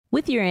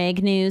With your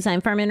Ag News,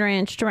 I'm Farm and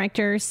Ranch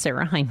Director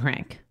Sarah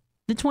Heinrich.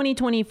 The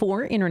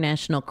 2024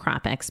 International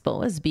Crop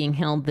Expo is being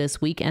held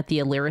this week at the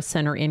Alaris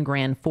Center in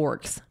Grand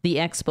Forks. The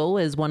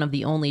expo is one of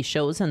the only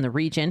shows in the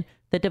region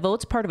that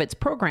devotes part of its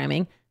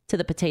programming to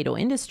the potato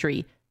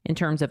industry in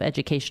terms of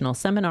educational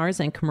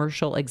seminars and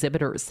commercial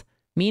exhibitors.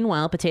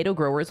 Meanwhile, potato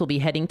growers will be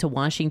heading to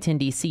Washington,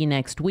 D.C.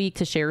 next week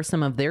to share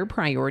some of their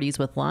priorities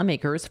with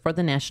lawmakers for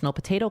the National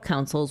Potato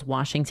Council's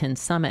Washington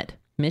Summit.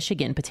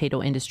 Michigan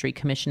Potato Industry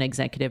Commission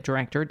Executive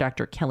Director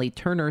Dr. Kelly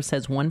Turner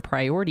says one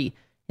priority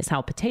is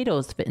how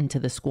potatoes fit into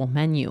the school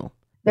menu.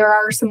 There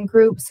are some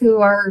groups who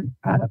are,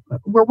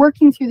 we're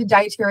working through the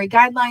dietary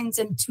guidelines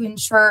and to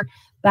ensure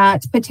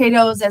that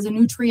potatoes as a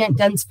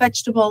nutrient-dense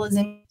vegetable is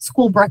in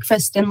school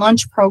breakfast and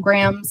lunch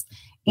programs,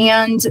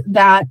 and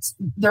that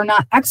they're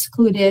not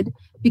excluded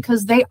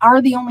because they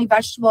are the only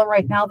vegetable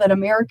right now that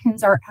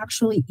Americans are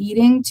actually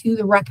eating to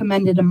the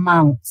recommended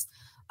amounts.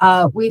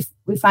 We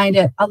find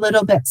it a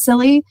little bit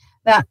silly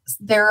that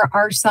there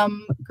are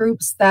some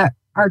groups that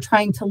are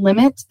trying to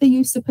limit the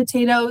use of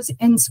potatoes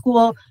in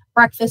school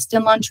breakfast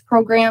and lunch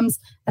programs,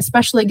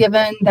 especially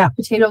given that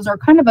potatoes are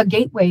kind of a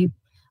gateway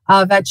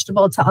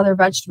vegetable to other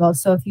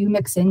vegetables. So if you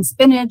mix in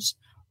spinach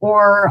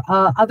or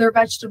other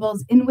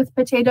vegetables in with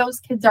potatoes,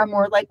 kids are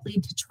more likely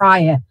to try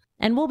it.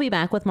 And we'll be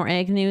back with more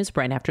Ag News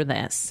right after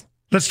this.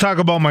 Let's talk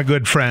about my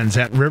good friends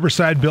at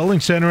Riverside Building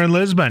Center in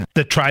Lisbon,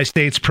 the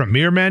Tri-State's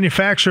premier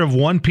manufacturer of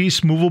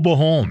one-piece movable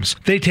homes.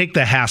 They take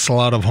the hassle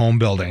out of home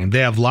building. They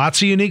have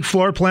lots of unique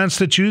floor plans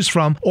to choose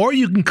from, or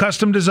you can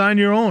custom design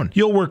your own.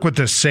 You'll work with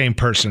the same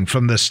person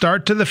from the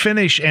start to the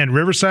finish, and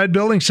Riverside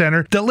Building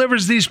Center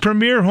delivers these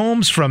premier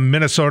homes from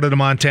Minnesota to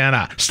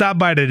Montana. Stop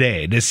by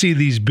today to see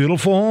these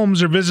beautiful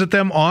homes or visit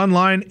them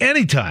online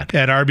anytime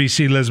at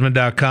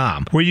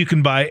rbclisbon.com, where you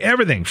can buy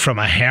everything from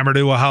a hammer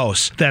to a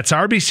house. That's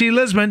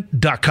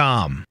rbclisbon.com.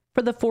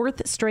 For the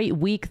fourth straight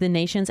week, the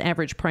nation's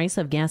average price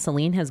of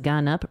gasoline has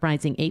gone up,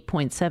 rising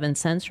 8.7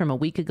 cents from a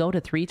week ago to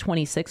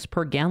 $3.26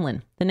 per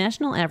gallon. The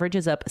national average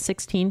is up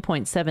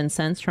 16.7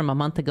 cents from a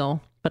month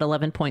ago, but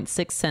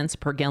 11.6 cents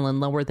per gallon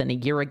lower than a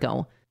year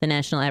ago. The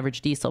national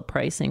average diesel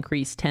price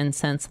increased 10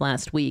 cents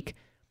last week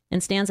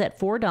and stands at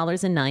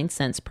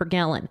 $4.09 per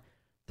gallon,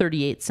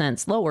 38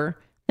 cents lower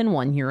than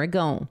 1 year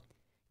ago.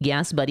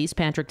 Gas Buddies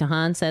Patrick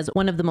DeHaan says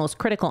one of the most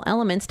critical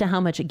elements to how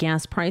much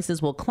gas prices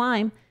will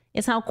climb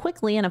is how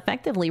quickly and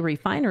effectively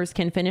refiners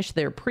can finish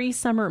their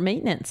pre-summer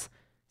maintenance,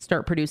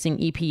 start producing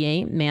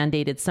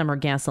EPA-mandated summer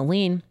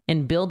gasoline,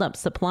 and build up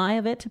supply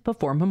of it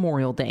before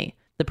Memorial Day.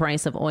 The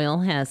price of oil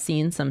has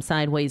seen some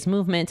sideways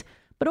movement,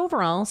 but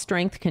overall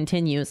strength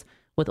continues,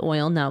 with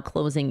oil now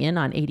closing in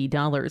on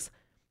 $80,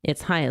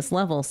 its highest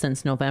level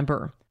since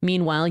November.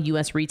 Meanwhile,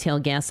 U.S. retail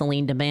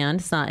gasoline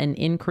demand saw an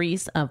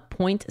increase of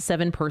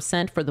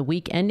 0.7% for the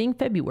week ending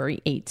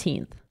February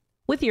 18th.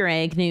 With your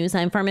Ag News,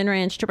 I'm Farm and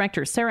Ranch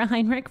Director Sarah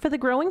Heinrich for the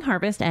Growing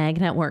Harvest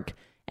Ag Network.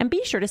 And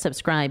be sure to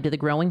subscribe to the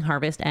Growing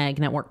Harvest Ag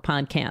Network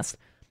podcast,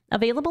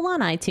 available on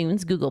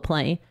iTunes, Google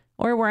Play,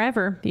 or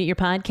wherever you get your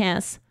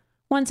podcasts.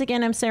 Once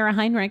again, I'm Sarah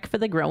Heinrich for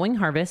the Growing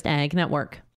Harvest Ag Network.